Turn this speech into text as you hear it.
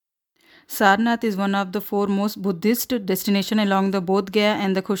Sarnath is one of the four most Buddhist destinations along the Bodh Gaya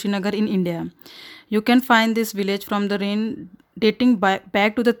and the Kushinagar in India. You can find this village from the reign dating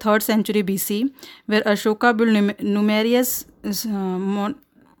back to the 3rd century BC, where Ashoka built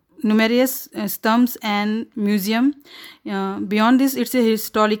numerous stumps and museum. Beyond this, it's a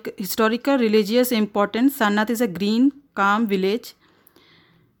historical religious importance. Sarnath is a green, calm village.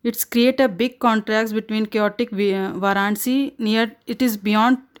 It's create a big contrast between chaotic Varanasi near it is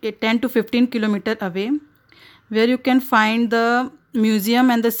beyond 10 to 15 kilometer away, where you can find the museum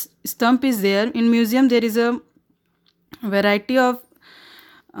and the stump is there. In museum there is a variety of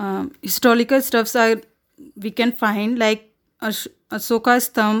historical stuffs are we can find like Asoka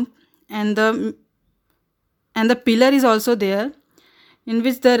stump and the pillar is also there, in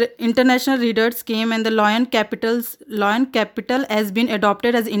which the international readers came, and the lion capital has been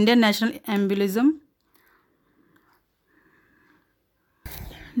adopted as Indian national emblem.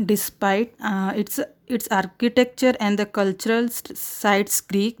 Despite its architecture and the cultural sites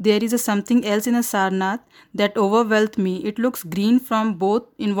Greek, there is a something else in a Sarnath that overwhelmed me. It looks green from both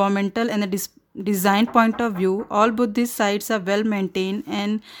environmental and a design point of view. All both these sites are well maintained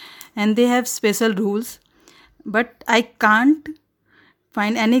and they have special rules, but I can't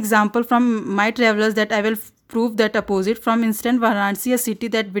find any example from my travelers that I will prove that opposite. From instant Varanasi, a city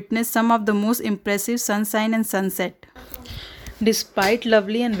that witnessed some of the most impressive sunshine and sunset. Despite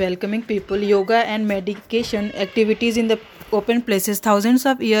lovely and welcoming people, yoga and meditation activities in the open places, thousands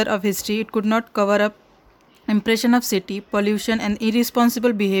of years of history, it could not cover up impression of city, pollution and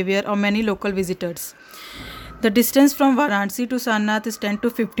irresponsible behavior of many local visitors. The distance from Varanasi to Sarnath is 10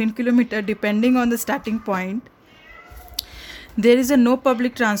 to 15 km depending on the starting point. There is a no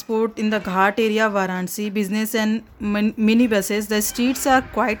public transport in the Ghat area of Varanasi, business and mini buses. The streets are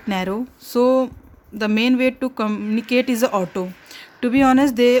quite narrow, so the main way to communicate is the auto. To be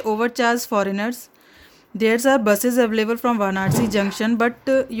honest, they overcharge foreigners. There are buses available from Varanasi junction, but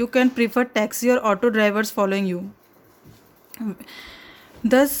you can prefer taxi or auto drivers following you.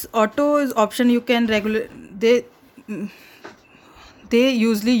 Thus, auto is option you can regular. They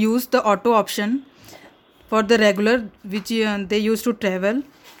usually use the auto option for the regular which they used to travel.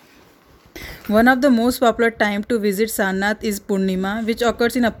 One of the most popular time to visit Sarnath is Purnima, which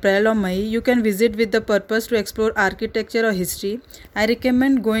occurs in April or May. You can visit with the purpose to explore architecture or history. I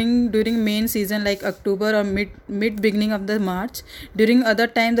recommend going during main season like October or mid beginning of the March. During other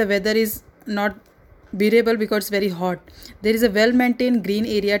time the weather is not bearable because it's very hot. There is a well maintained green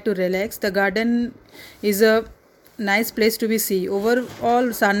area to relax. The garden is a nice place to be see. Overall,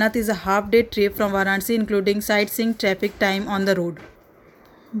 Sarnath is a half day trip from Varanasi, including sightseeing, traffic time on the road.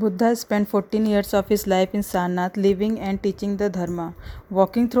 Buddha spent 14 years of his life in Sarnath, living and teaching the Dharma.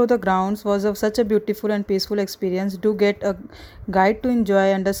 Walking through the grounds was of such a beautiful and peaceful experience. Do get a guide to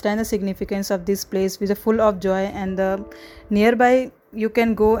enjoy, understand the significance of this place, which is full of joy. And the nearby, you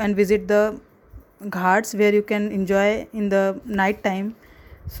can go and visit the ghats where you can enjoy in the night time.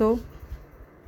 So